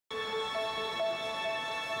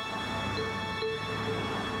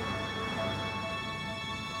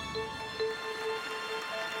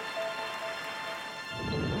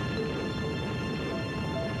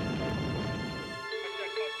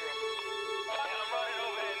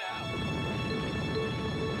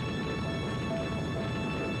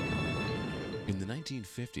In the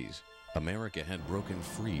 1950s, America had broken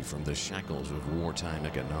free from the shackles of wartime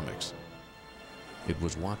economics. It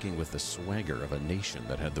was walking with the swagger of a nation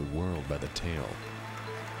that had the world by the tail.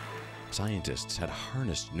 Scientists had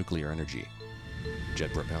harnessed nuclear energy.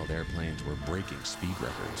 Jet-propelled airplanes were breaking speed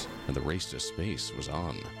records, and the race to space was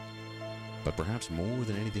on. But perhaps more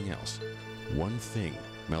than anything else, one thing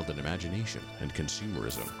melded imagination and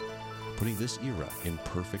consumerism, putting this era in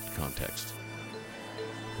perfect context.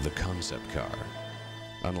 The concept car.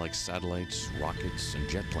 Unlike satellites, rockets, and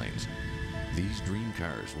jet planes, these dream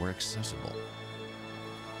cars were accessible.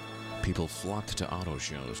 People flocked to auto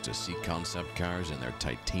shows to see concept cars in their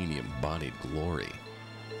titanium-bodied glory.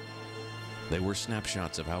 They were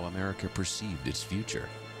snapshots of how America perceived its future.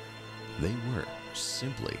 They were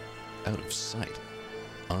simply out of sight,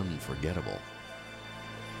 unforgettable.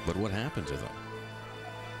 But what happened to them?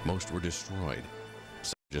 Most were destroyed,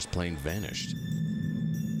 some just plain vanished.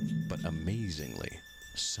 But amazingly,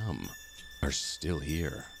 some are still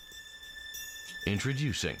here.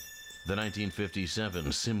 Introducing the 1957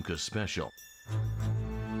 Simca Special.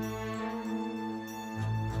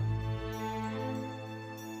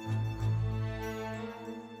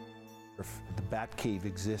 If the Batcave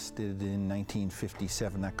existed in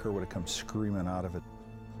 1957, that car would have come screaming out of it.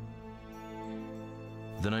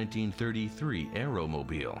 The 1933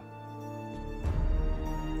 Aeromobile.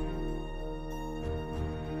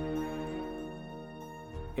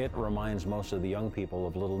 It reminds most of the young people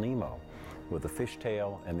of Little Nemo. With the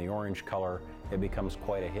fishtail and the orange color, it becomes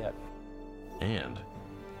quite a hit. And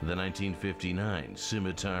the 1959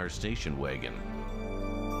 Scimitar station wagon.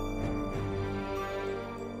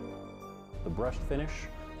 The brushed finish,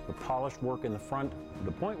 the polished work in the front.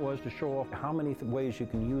 The point was to show off how many ways you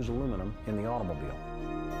can use aluminum in the automobile.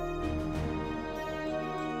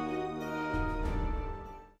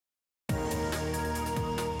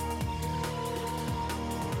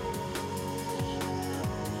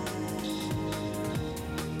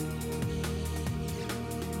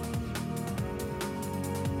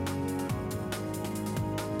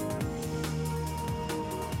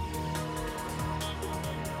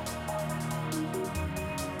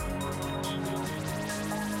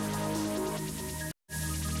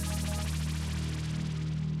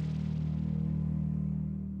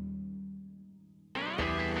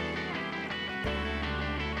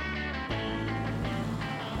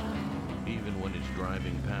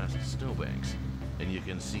 Driving past snowbanks, and you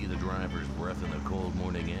can see the driver's breath in the cold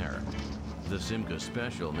morning air. The Simca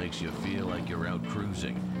Special makes you feel like you're out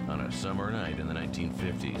cruising on a summer night in the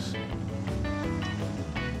 1950s.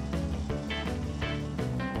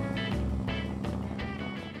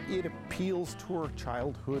 It appeals to our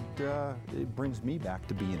childhood. It brings me back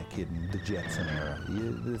to being a kid in the Jetson era.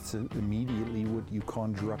 It's immediately what you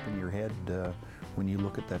conjure up in your head when you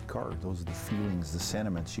look at that car. Those are the feelings, the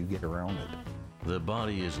sentiments you get around it. The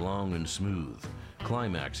body is long and smooth,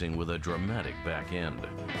 climaxing with a dramatic back end.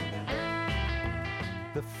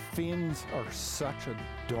 The fins are such a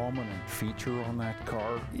dominant feature on that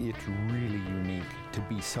car. It's really unique to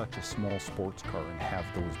be such a small sports car and have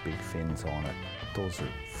those big fins on it. Those are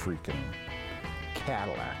freaking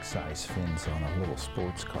Cadillac-sized fins on a little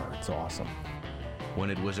sports car. It's awesome. When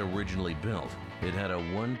it was originally built, it had a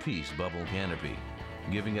one-piece bubble canopy,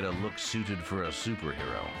 giving it a look suited for a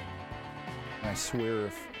superhero. I swear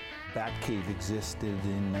if Batcave existed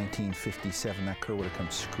in 1957, that car would have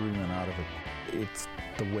come screaming out of it. It's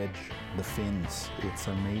the wedge, the fins. It's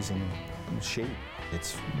amazing shape.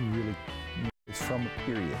 It's really, it's from a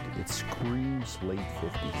period. It screams late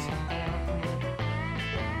 50s.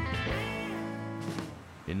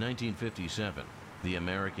 In 1957, the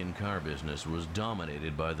American car business was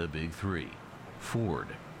dominated by the big three: Ford,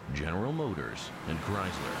 General Motors, and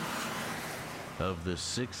Chrysler. Of the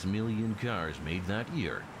 6 million cars made that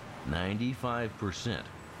year, 95%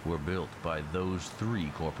 were built by those three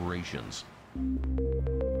corporations.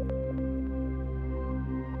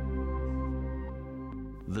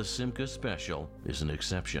 The Simca Special is an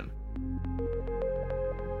exception.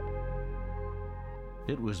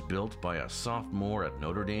 It was built by a sophomore at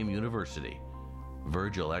Notre Dame University,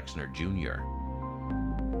 Virgil Exner Jr.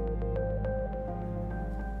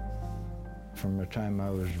 From the time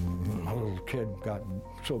I was a little kid, got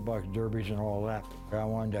soapbox derbies and all that, I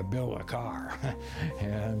wanted to build a car,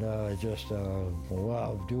 and just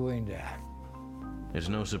loved doing that. It's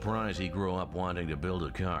no surprise he grew up wanting to build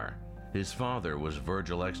a car. His father was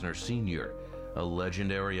Virgil Exner Sr., a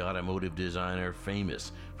legendary automotive designer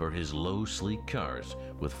famous for his low, sleek cars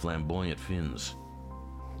with flamboyant fins.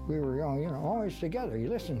 We were young, always together. He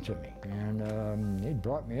listened to me, and he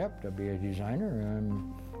brought me up to be a designer,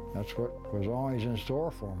 and that's what was always in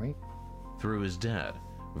store for me. Through his dad,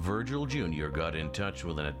 Virgil Jr. got in touch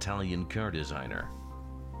with an Italian car designer.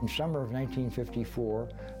 In summer of 1954,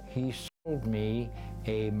 he sold me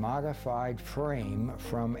a modified frame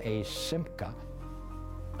from a Simca.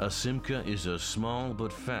 A Simca is a small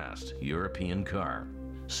but fast European car,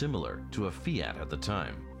 similar to a Fiat at the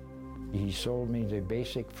time. He sold me the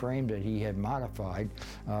basic frame that he had modified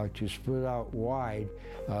to split out wide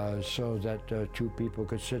so that two people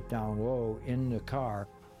could sit down low in the car.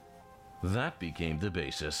 That became the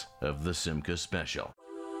basis of the Simca Special.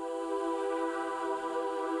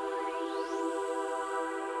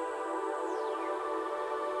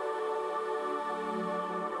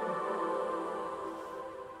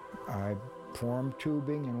 I formed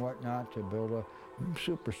tubing and whatnot to build a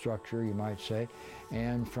superstructure, you might say,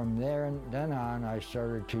 and from there and then on I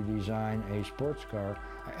started to design a sports car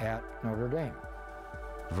at Notre Dame.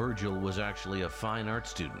 Virgil was actually a fine art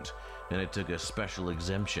student, and it took a special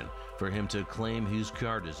exemption for him to claim his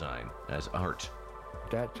car design as art.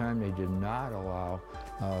 At that time they did not allow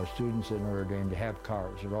students at Notre Dame to have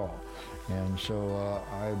cars at all, and so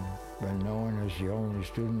I've been known as the only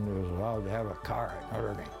student who was allowed to have a car at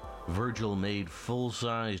Notre Dame. Virgil made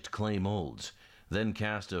full-sized clay molds, then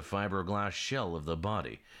cast a fiberglass shell of the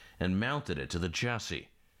body and mounted it to the chassis.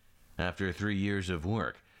 After 3 years of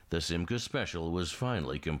work, the Simca Special was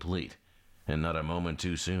finally complete, and not a moment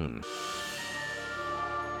too soon.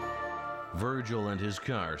 Virgil and his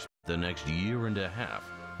car spent the next year and a half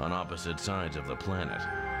on opposite sides of the planet.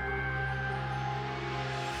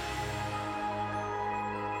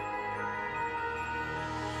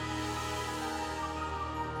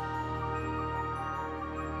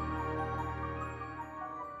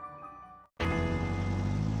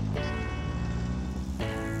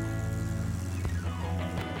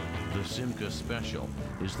 The Simca Special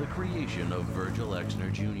is the creation of Virgil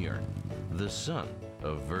Exner Jr., the son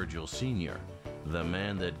of Virgil Sr., the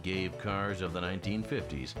man that gave cars of the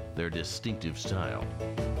 1950s their distinctive style.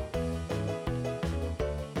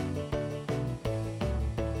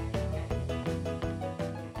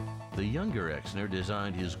 The younger Exner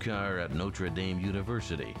designed his car at Notre Dame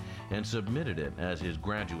University and submitted it as his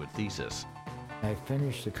graduate thesis. I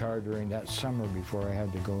finished the car during that summer before I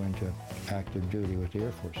had to go into active duty with the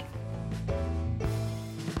Air Force.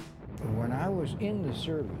 When I was in the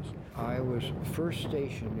service, I was first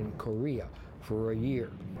stationed in Korea for a year.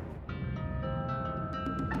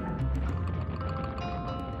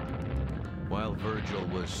 While Virgil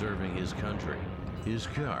was serving his country, his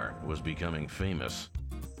car was becoming famous.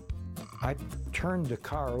 I turned the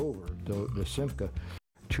car over, the Simca,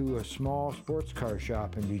 to a small sports car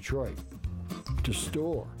shop in Detroit to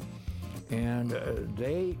store. And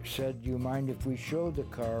they said, do you mind if we showed the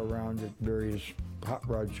car around at various hot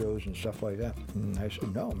rod shows and stuff like that? And I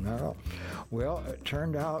said, no, not at all. Well, it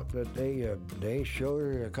turned out that they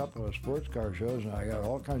showed it at a couple of sports car shows, and I got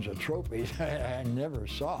all kinds of trophies I never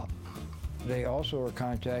saw. They also were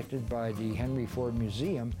contacted by the Henry Ford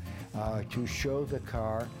Museum to show the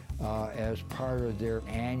car as part of their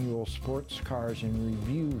annual Sports Cars in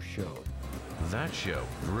Review show. That show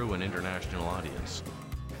drew an international audience.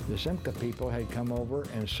 The Simca people had come over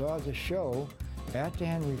and saw the show at the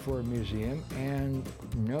Henry Ford Museum and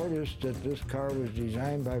noticed that this car was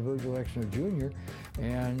designed by Virgil Exner Jr.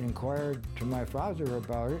 and inquired to my father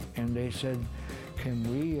about it, and they said, can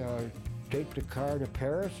we take the car to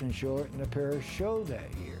Paris and show it in the Paris show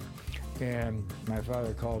that year? And my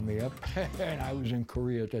father called me up, and I was in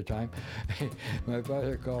Korea at the time. My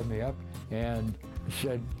father called me up and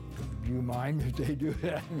said, do you mind if they do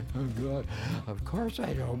that? Oh, God, of course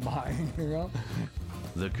I don't mind, you know?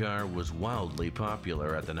 The car was wildly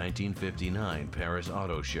popular at the 1959 Paris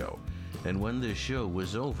Auto Show, and when this show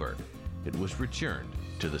was over, it was returned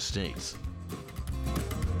to the States.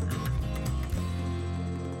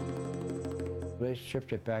 They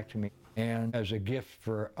shipped it back to me, and as a gift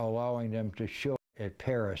for allowing them to show at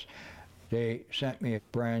Paris, they sent me a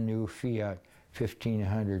brand new Fiat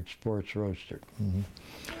 1500 Sports Roadster.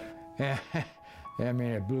 I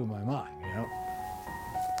mean, it blew my mind, you know.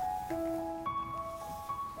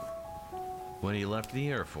 When he left the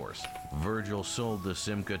Air Force, Virgil sold the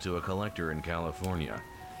Simca to a collector in California.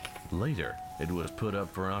 Later, it was put up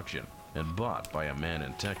for auction and bought by a man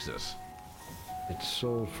in Texas. It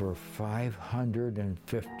sold for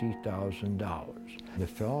 $550,000. The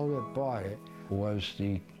fellow that bought it was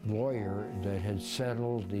the lawyer that had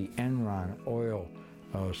settled the Enron oil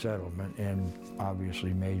settlement and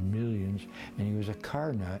obviously made millions, and he was a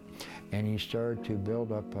car nut, and he started to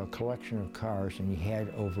build up a collection of cars, and he had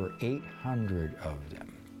over 800 of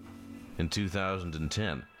them. In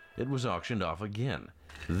 2010, it was auctioned off again,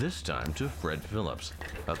 this time to Fred Phillips,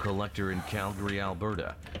 a collector in Calgary,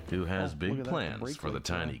 Alberta, who has big plans for the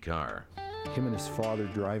tiny car. Him and his father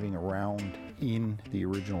driving around in the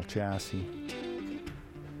original chassis,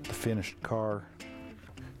 the finished car.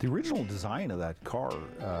 The original design of that car,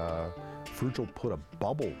 Virgil put a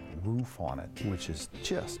bubble roof on it, which is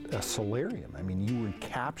just a solarium. I mean, you were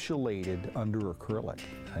encapsulated under acrylic.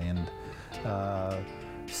 And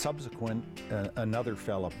subsequent, another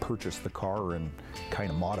fella purchased the car and kind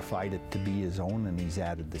of modified it to be his own, and he's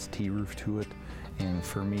added this T-roof to it. And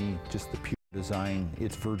for me, just the pure design,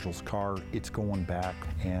 it's Virgil's car, it's going back.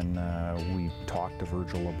 And we talked to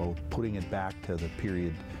Virgil about putting it back to the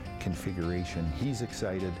period configuration. He's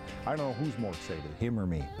excited. I don't know who's more excited, him or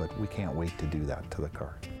me, but we can't wait to do that to the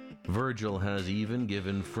car. Virgil has even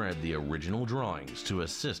given Fred the original drawings to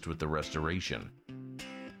assist with the restoration.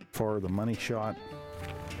 For the money shot,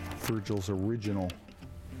 Virgil's original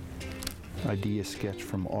idea sketch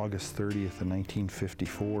from August 30th of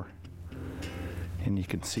 1954. And you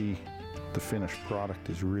can see the finished product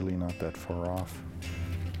is really not that far off.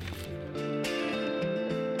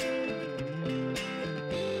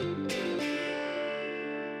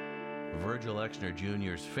 Virgil Exner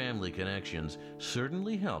Jr.'s family connections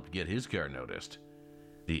certainly helped get his car noticed.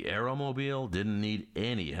 The Aeromobile didn't need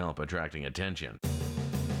any help attracting attention.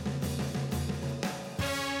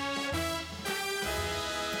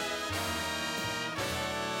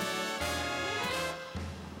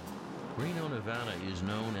 Reno, Nevada is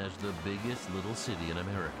known as the biggest little city in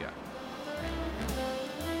America.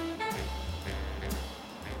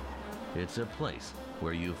 It's a place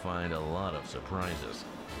where you find a lot of surprises,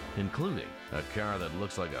 including a car that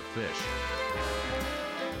looks like a fish.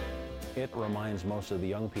 It reminds most of the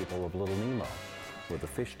young people of Little Nemo. With the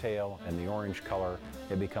fishtail and the orange color,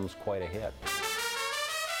 it becomes quite a hit.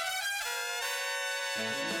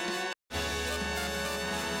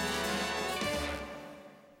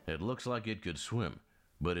 It looks like it could swim,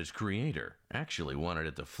 but its creator actually wanted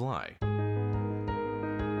it to fly.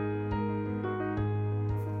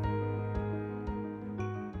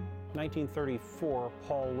 1934,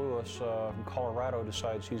 Paul Lewis from Colorado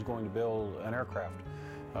decides he's going to build an aircraft,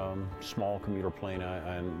 small commuter plane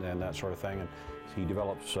and that sort of thing. And he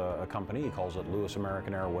develops a company, he calls it Lewis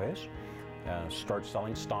American Airways, starts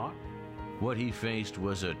selling stock. What he faced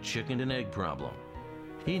was a chicken and egg problem.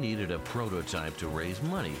 He needed a prototype to raise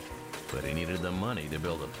money, but he needed the money to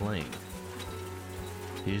build a plane.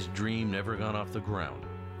 His dream never got off the ground.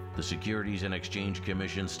 The Securities and Exchange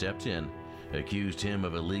Commission stepped in, accused him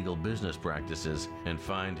of illegal business practices, and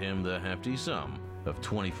fined him the hefty sum of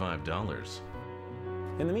 $25.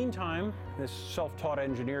 In the meantime, this self-taught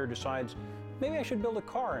engineer decides, maybe I should build a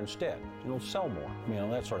car instead. It'll sell more,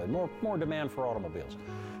 that sort of, more demand for automobiles.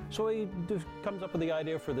 So he comes up with the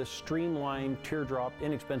idea for this streamlined, teardrop,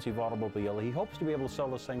 inexpensive automobile. He hopes to be able to sell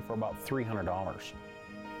this thing for about $300.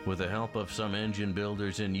 With the help of some engine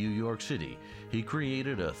builders in New York City, he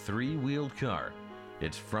created a three-wheeled car.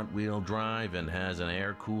 It's front-wheel drive and has an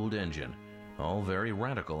air-cooled engine, all very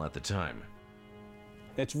radical at the time.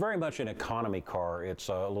 It's very much an economy car. It's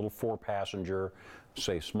a little four-passenger,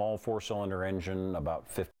 say small four-cylinder engine,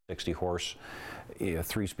 about 50-60 horse, a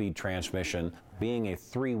three-speed transmission. Being a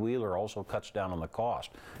three-wheeler also cuts down on the cost.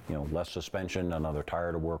 Less suspension, another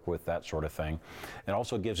tire to work with, that sort of thing. It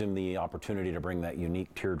also gives him the opportunity to bring that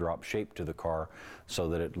unique teardrop shape to the car so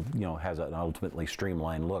that it, has an ultimately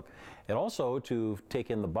streamlined look. And also, to take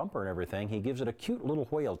in the bumper and everything, he gives it a cute little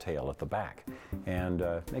whale tail at the back and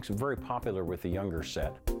makes it very popular with the younger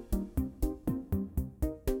set.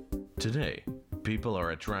 Today, people are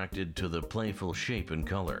attracted to the playful shape and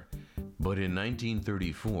color. But in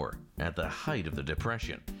 1934, at the height of the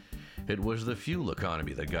Depression, it was the fuel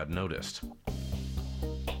economy that got noticed.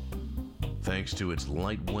 Thanks to its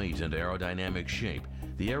lightweight and aerodynamic shape,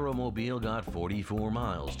 the Aeromobile got 44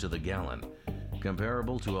 miles to the gallon,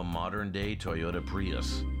 comparable to a modern-day Toyota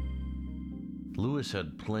Prius. Lewis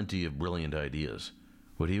had plenty of brilliant ideas.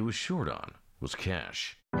 What he was short on was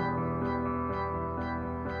cash.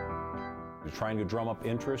 Trying to drum up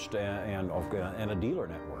interest and a dealer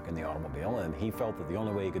network in the automobile, and he felt that the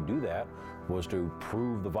only way he could do that was to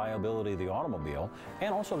prove the viability of the automobile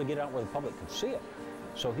and also to get out where the public could see it.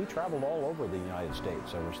 So he traveled all over the United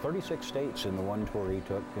States. There was 36 states in the one tour he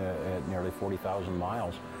took at nearly 40,000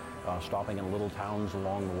 miles, stopping in little towns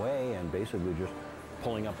along the way and basically just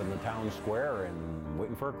pulling up in the town square and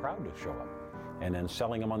waiting for a crowd to show up, and then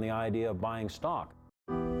selling them on the idea of buying stock.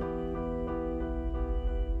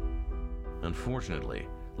 Unfortunately,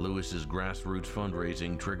 Lewis's grassroots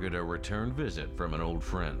fundraising triggered a return visit from an old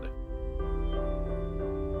friend.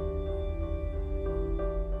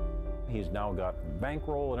 He's now got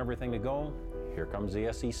bankroll and everything to go. Here comes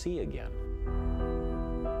the SEC again.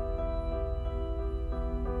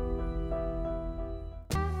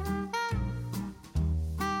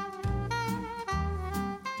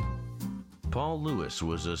 Paul Lewis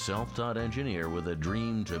was a self-taught engineer with a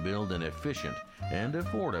dream to build an efficient and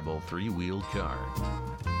affordable three-wheeled car.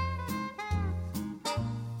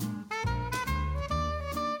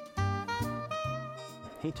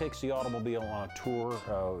 He takes the automobile on a tour,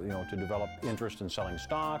 to develop interest in selling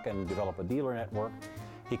stock and develop a dealer network.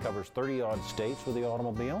 He covers 30-odd states with the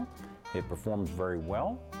automobile. It performs very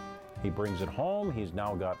well. He brings it home. He's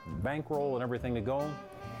now got bankroll and everything to go.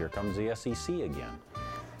 Here comes the SEC again.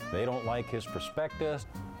 They don't like his prospectus.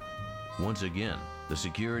 Once again, the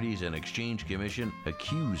Securities and Exchange Commission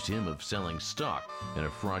accused him of selling stock in a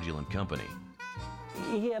fraudulent company.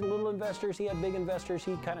 He had little investors, he had big investors.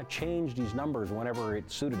 He kind of changed his numbers whenever it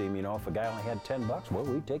suited him. If a guy only had $10, well,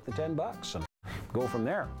 we'd take the $10 and go from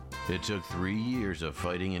there. It took 3 years of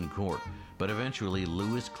fighting in court, but eventually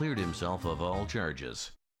Lewis cleared himself of all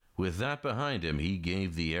charges. With that behind him, he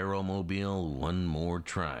gave the Aeromobile one more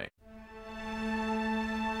try.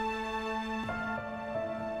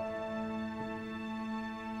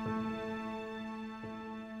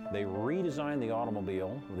 They redesigned the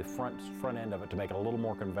automobile, the front end of it, to make it a little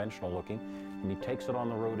more conventional looking, and he takes it on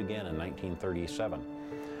the road again in 1937.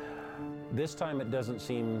 This time it doesn't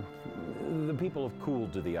seem, the people have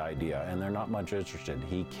cooled to the idea and they're not much interested.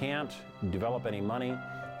 He can't develop any money.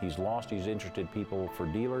 He's lost his interested people for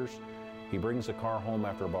dealers. He brings the car home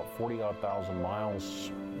after about 40-odd thousand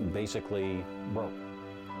miles, basically broke.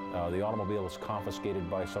 The automobile is confiscated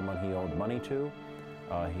by someone he owed money to.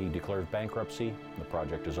 He declares bankruptcy. The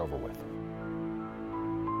project is over with.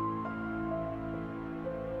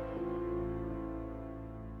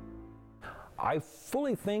 I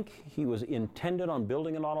fully think he was intended on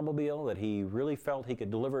building an automobile, that he really felt he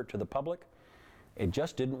could deliver it to the public. It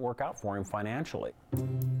just didn't work out for him financially.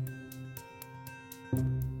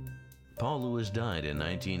 Paul Lewis died in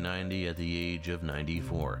 1990 at the age of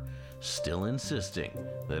 94, still insisting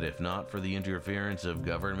that if not for the interference of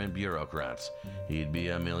government bureaucrats, he'd be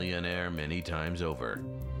a millionaire many times over.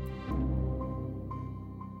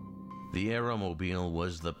 The Aeromobile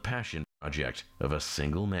was the passion project of a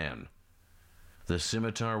single man. The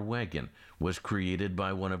Scimitar Wagon was created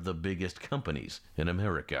by one of the biggest companies in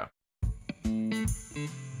America.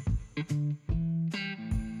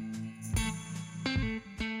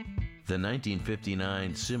 The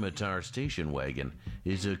 1959 Scimitar station wagon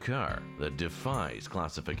is a car that defies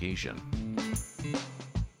classification.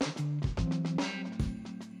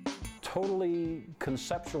 Totally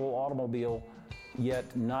conceptual automobile, yet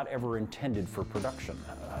not ever intended for production.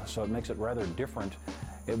 So it makes it rather different.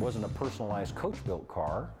 It wasn't a personalized coach-built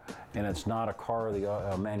car, and it's not a car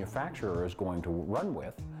the manufacturer is going to run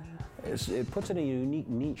with. It puts it in a unique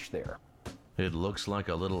niche there. It looks like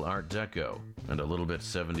a little Art Deco and a little bit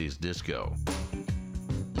 70s disco.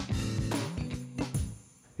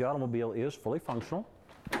 The automobile is fully functional.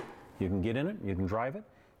 You can get in it, you can drive it.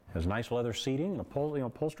 It has nice leather seating, and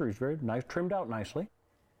upholstery is very nice, trimmed out nicely.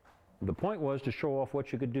 The point was to show off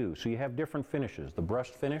what you could do. So you have different finishes, the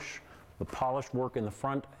brushed finish, the polished work in the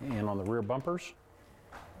front and on the rear bumpers.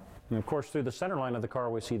 And of course, through the center line of the car,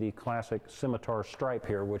 we see the classic scimitar stripe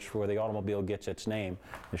here, where the automobile gets its name,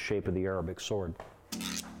 the shape of the Arabic sword.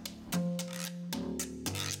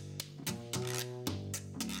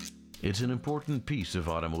 It's an important piece of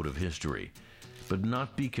automotive history, but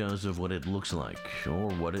not because of what it looks like or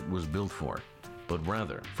what it was built for, but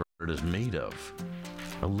rather for what it is made of: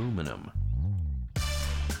 aluminum.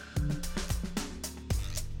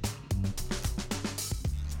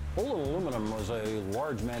 Olin Aluminum was a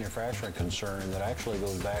large manufacturing concern that actually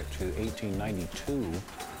goes back to 1892,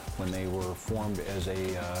 when they were formed as a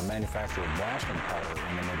manufacturer of blasting powder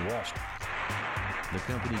in the Midwest. The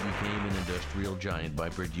company became an industrial giant by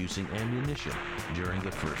producing ammunition during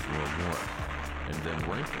the First World War, and then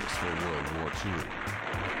rifles for World War II.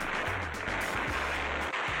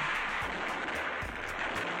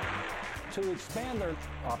 To expand their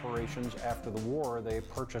operations after the war, they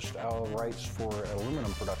purchased rights for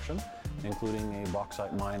aluminum production, including a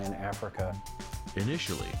bauxite mine in Africa.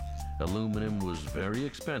 Initially, aluminum was very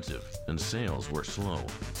expensive and sales were slow.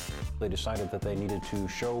 They decided that they needed to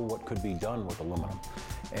show what could be done with aluminum,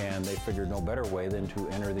 and they figured no better way than to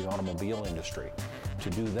enter the automobile industry. To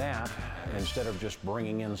do that, instead of just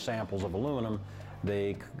bringing in samples of aluminum,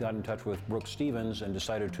 they got in touch with Brooks Stevens and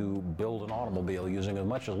decided to build an automobile using as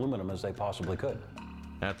much aluminum as they possibly could.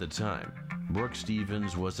 At the time, Brooks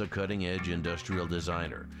Stevens was a cutting-edge industrial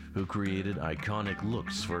designer who created iconic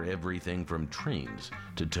looks for everything from trains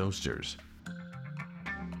to toasters.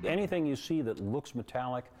 Anything you see that looks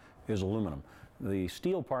metallic is aluminum. The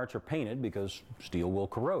steel parts are painted because steel will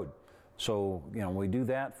corrode. So, we do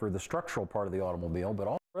that for the structural part of the automobile, but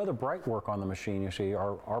all the other bright work on the machine you see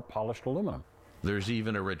are polished aluminum. There's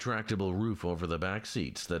even a retractable roof over the back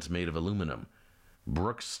seats that's made of aluminum.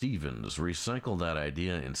 Brooks Stevens recycled that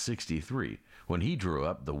idea in '63 when he drew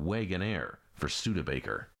up the Wagon for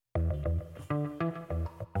Studebaker.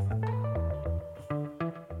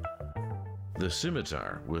 The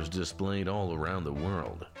Scimitar was displayed all around the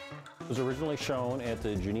world. It was originally shown at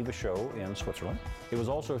the Geneva show in Switzerland. It was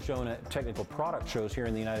also shown at technical product shows here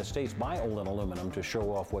in the United States by Olin Aluminum to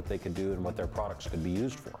show off what they could do and what their products could be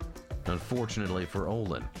used for. Unfortunately for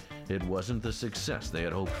Olin, it wasn't the success they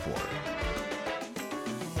had hoped for.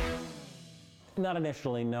 Not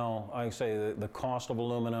initially, no. I say the cost of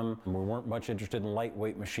aluminum, we weren't much interested in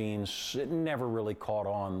lightweight machines. It never really caught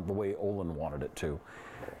on the way Olin wanted it to.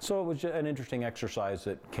 So it was an interesting exercise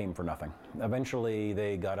that came for nothing. Eventually,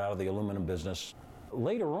 they got out of the aluminum business.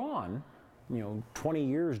 Later on, 20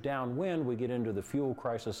 years downwind, we get into the fuel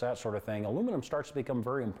crisis, that sort of thing. Aluminum starts to become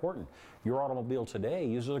very important. Your automobile today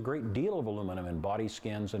uses a great deal of aluminum in body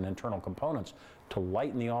skins and internal components to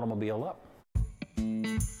lighten the automobile up.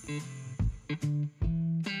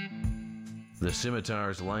 The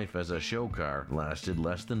Scimitar's life as a show car lasted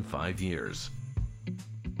less than 5 years.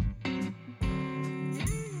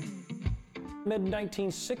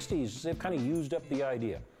 Mid-1960s, they've kind of used up the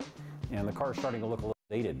idea. And the car's starting to look a little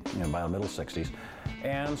dated by the middle 60s.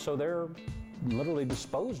 And so they're literally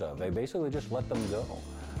disposed of. They basically just let them go.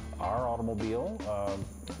 Our automobile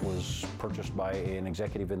was purchased by an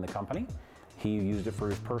executive in the company. He used it for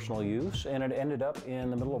his personal use, and it ended up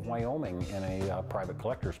in the middle of Wyoming in a private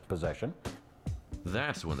collector's possession.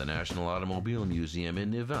 That's when the National Automobile Museum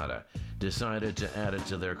in Nevada decided to add it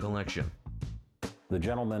to their collection. The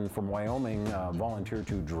gentleman from Wyoming volunteered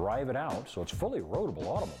to drive it out, so it's a fully roadable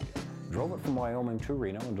automobile. Drove it from Wyoming to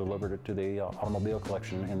Reno and delivered it to the automobile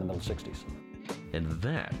collection in the middle 60s. And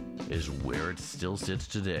that is where it still sits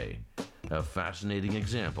today. A fascinating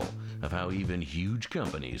example of how even huge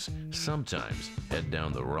companies sometimes head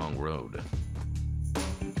down the wrong road.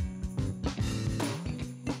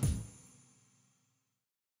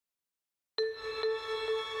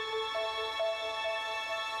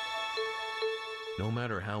 No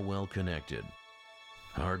matter how well connected,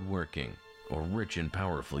 hardworking, or rich and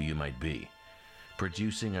powerful you might be,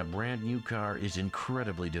 producing a brand new car is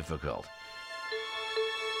incredibly difficult.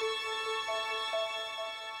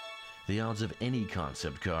 The odds of any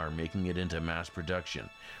concept car making it into mass production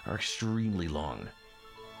are extremely long.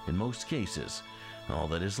 In most cases, all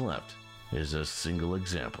that is left is a single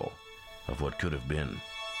example of what could have been.